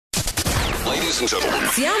Ladies and gentlemen,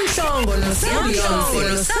 Siyamhlongo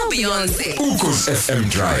noSabiyonce. Ukhozi FM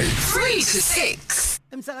Drive 3 to 6.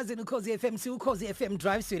 Emsakazweni ukhozi FM ukhozi FM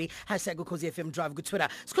Drive City #ukhozi FM Drive ku Twitter.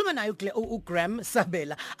 Sikhuluma naye uGram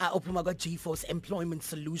Sabaela ophuma kwa GeForce Employment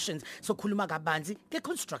Solutions. So khuluma kabanzi ke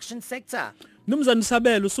construction sector. Mnumzane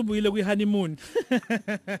Sabaela usubuyile kwi honeymoon.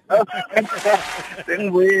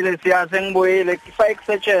 Sengibuyile kufake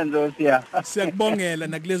kusetshenzwe siya. Siyakubongela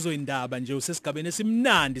nakulezo indaba nje usesigabeni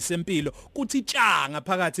esimnandi sempilo kuthi tja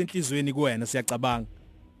ngaphakathi enhlizweni kuwena siyacabanga.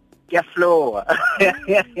 Kuyaflowa.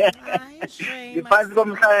 Ngiphansi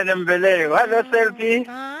komhlaba nembeleko. Hello Selfie.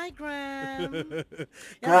 Hi Gram.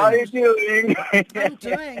 How are you doing? I'm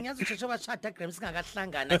doing. Yazi usheshe washada Gram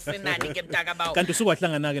singakahlangana kusenani ke mntaka bawo. Kanti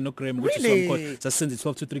usukahlangana ke no Gram ukuthi somkhona sasisenze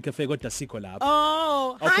 12 to 3 cafe kodwa sikho lapha.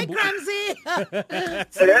 Oh, hi Gramsy.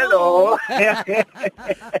 Hello.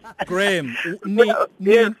 Graham,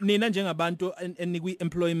 nina njengabantu enikwi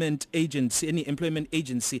employment agency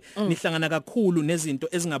nihlangana kakhulu nezinto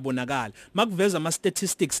ezingabonakala makuveza ama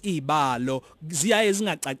statistics ibalo ziyaye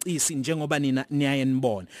zingacacisi njengoba nina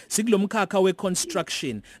niyayenibona sikulomkhakha we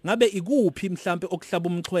construction ngabe ikuphi mhlambe okuhlaba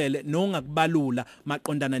umxhwele nongakubalula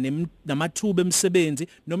maqondana namathuba emsebenzi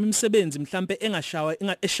noma imisebenzi mhlambe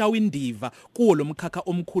eshawa indiva kuwo lomkhakha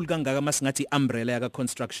omkhulu kangaka masingathi umbrella yaka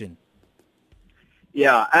construction.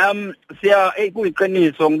 Yeah, siya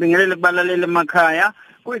kuyiqiniso ngibingelele kubalaleli emakhaya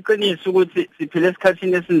kuyiqiniso ukuthi siphile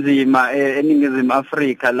esikhathini esinzima eningizimu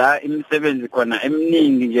Afrika la imisebenzi khona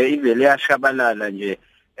eminingi nje ivele yashabalala nje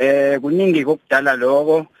kuningi kokudala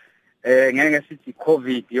lokho ngeke sithi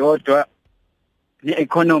COVID yodwa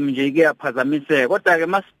i-economy nje iyaphazamiseka kodwa ke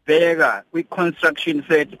masibheka kwi-construction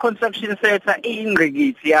sector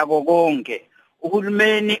iyingqikithi yabo konke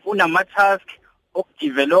uhulumeni unama-task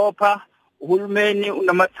okudeveloper uhulumeni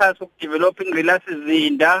unama-task okudevelop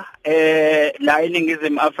ingqilasizinda la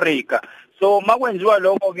eningizimu Afrika so makwenziwa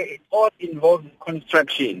lokho ke it all involves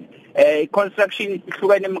construction i-construction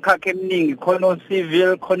ihlukene imikhakha eminingi khona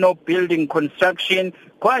civil khona building construction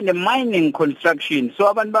khona mining construction so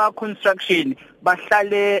abantu ba construction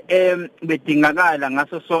bahlale bedingakala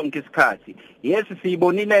ngaso sonke isikhathi yes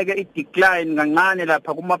siyibonile ke i-decline kancane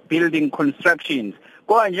lapha kuma building constructions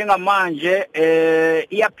kwa njengamanje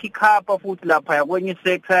iya pick up futhi lapha yakwenye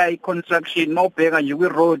sector i-construction mawubheka nje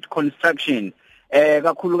kwi-road construction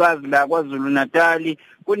kakhulukazi la kwaZulu Natal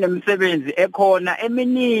kunemisebenzi ekhona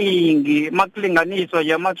eminingi makulinganiswa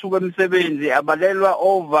nje amathuba emisebenzi abalelwa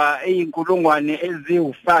over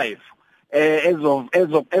 5,000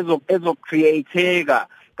 ezo-createka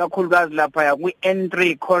kakhulukazi lapha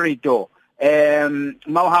yakwi-N3 corridor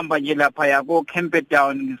mawuhamba nje lapha yako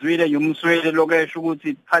Camperdown ngizwile nje umswele lokesho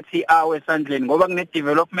ukuthi phathi hour esandleni ngoba kune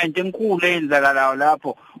development enkulu eyenzakalayo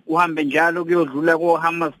lapho uhambe njalo kuyodlula ko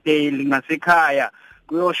Hammersdale ngasekhaya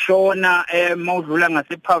kuyoshona mawudlula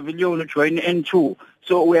ngasePavilion ujoin N2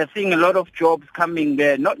 so we are seeing a lot of jobs coming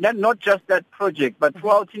there not just that project but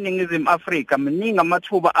throughout iningizimu Afrika miningi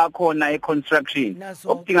amathuba akhona econstruction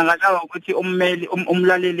okudingakala ukuthi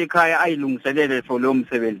umlaleli ekhaya ayilungiselele for lo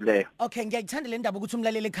msebenzi leyo. Okay ngiyayithanda le ndaba ukuthi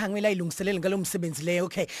umlaleli ekhaya ngeke ayilungiselele ngalo msebenzi leyo.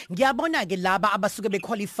 Okay ngiyabona ke laba abasuke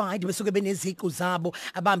bequalified besuke beneziqu zabo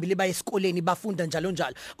abahambile baye esikoleni bafunda njalo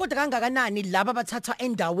kodwa kangakanani laba abathatha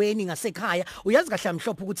endaweni ngasekhaya uyazi kahle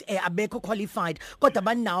mhlophe ukuthi abekho qualified kodwa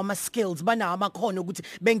banawo ama skills banawo amakhono ukuthi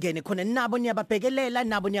bengene khona nabo niyababhekelela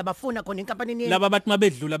nabo niyabafuna khona enkampanini laba bathi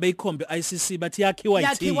mabedlula beyikhombe ICC bathi yakhiwa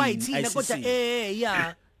yithina kodwa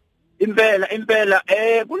yeah impela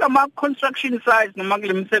kulama construction sites noma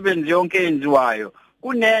kule misebenzi yonke enziwayo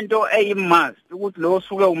kunento eyimust ukuthi lo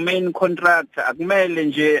osuke umain contractor akumele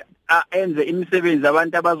nje enze imisebenzi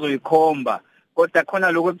abantu abazoyikhomba kodwa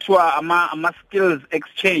khona lokho kuthiwa ama skills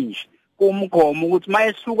exchange kumgomo ukuthi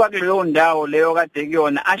mayesuka kuleyo ndawo leyo kade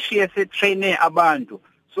kuyona ashiye se-train abantu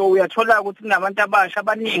so uyathola ukuthi kunabantu abasha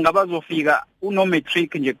abaningi abazofika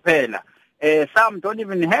uno-matric nje kuphela some don't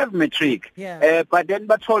even have matric but then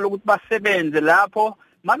bathola ukuthi basebenze lapho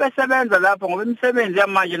mabesebenza lapho ngoba imisebenzi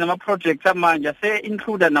yamanje nama-projects amanje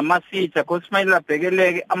ase-include nama-SETA because kumele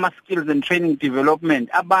abhekeleke ama-skills and training development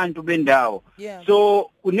abantu bendawo so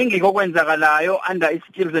kuningi okwenzakalayo under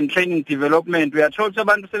i-skills and training development uyathola ukuthi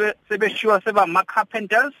abantu sebeshiwa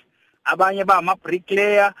sebama-carpenters abanye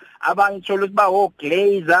bama-bricklayer abanye uthola ukuthi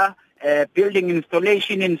bawo-glazer building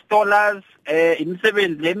installation installers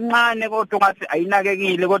imisebenzi lemncane kodwa ngathi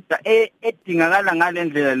ayinakekile kodwa edingakala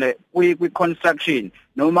ngalendlela le kwi-construction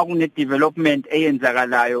noma kune development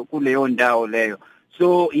eyenzakalayo kuleyo ndawo leyo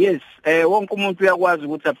so yes wonke umuntu uyakwazi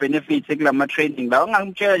ukuthi abenefit kulama training la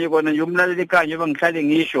ngangitshela nje kona nje umlaleli ekhaya njengoba ngihlale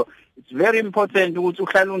ngisho it's very important ukuthi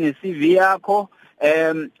uhlale une CV yakho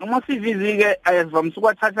Uma CV ke ayazivamisa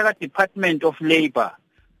ukwathatha ka Department of Labor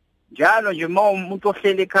njalo nje uma umuntu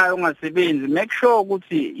ohlele ekhaya ungasebenzi make sure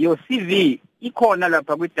ukuthi your CV ikhona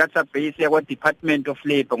lapha kwi database yakwa Department of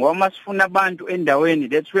Labor ngoba masifuna abantu endaweni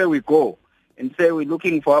that's where we go and say we're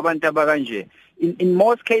looking for abantu abakanje in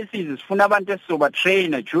most cases sifuna abantu esizoba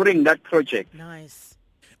trainer during that project. Nice.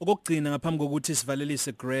 Ukugcina ngaphambi kokuthi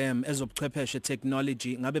sivalelise Graham ezobuchwepheshe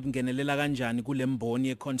technology ngabe bungenelela kanjani kule mboni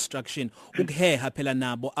ye construction ukuheha phela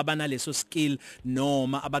nabo abanaleso skill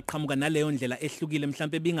noma abaqhamuka naleyo ndlela ehlukile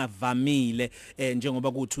mhlambe bingavamile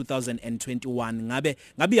njengoba ku 2021 ngabe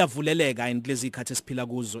iyavuleleka kulezi ikhathi esiphila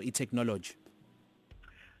kuzo I technology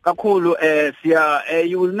kakhulu siya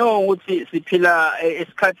you will know ukuthi siphila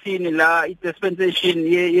esikhathini la I dispensation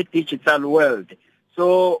ye digital world.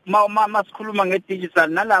 So masikhuluma nge-digital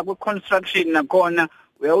nala ku-construction nakhona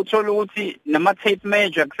uyawuthola ukuthi nama-tape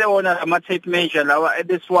measure kusewona ama-tape measure lawa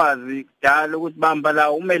ebesiwazi kudala ukuthi bamba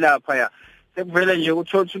la ume lapha ya sekuvele nje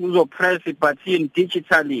uthola ukuthi uzopress i-button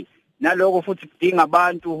digitally naloko futhi kudinga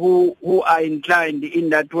abantu who are inclined in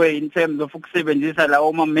that way in terms of ukusebenzisa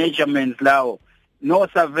lawo ma-measurements lawo no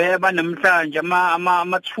survey banamhlanje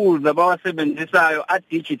ama-tools abawasebenzisayo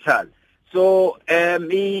are-digital. So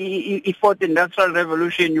the fourth industrial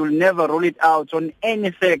revolution you'll never roll it out on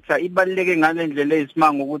any sector ibaluleke ngalendlela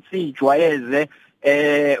ezisimanga ukuthi ijwayeze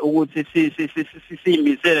ukuthi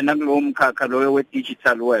simisele nakulowo mkhakha loyo we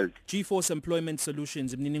digital world. G4 Employment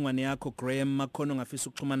Solutions imininingwane yakho Graham makhono ngafisa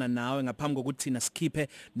ukuxhumana nawe ngaphambi kokuthi thina skiphe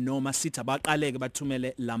noma sithi abaqaleke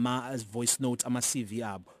bathumele lama voice note ama CV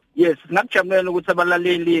abo. Yes, ngakujabulela ukuthi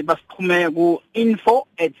abalaleli basixhume ku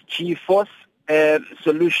info@gforce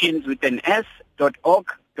solutions with an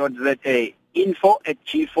s.org.za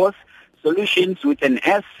info@gforce-solutions with an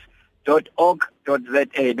s.org.za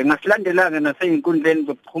bengasilandelanga nasey'nkundleni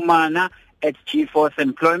zokuxhumana @gforce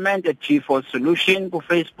employment @gforce solution ku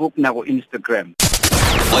Facebook na ku Instagram.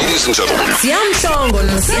 Ladies and gentlemen, Siyamhlongo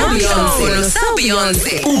no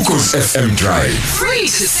Beyonce. Ukhozi FM Drive 3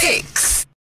 to 6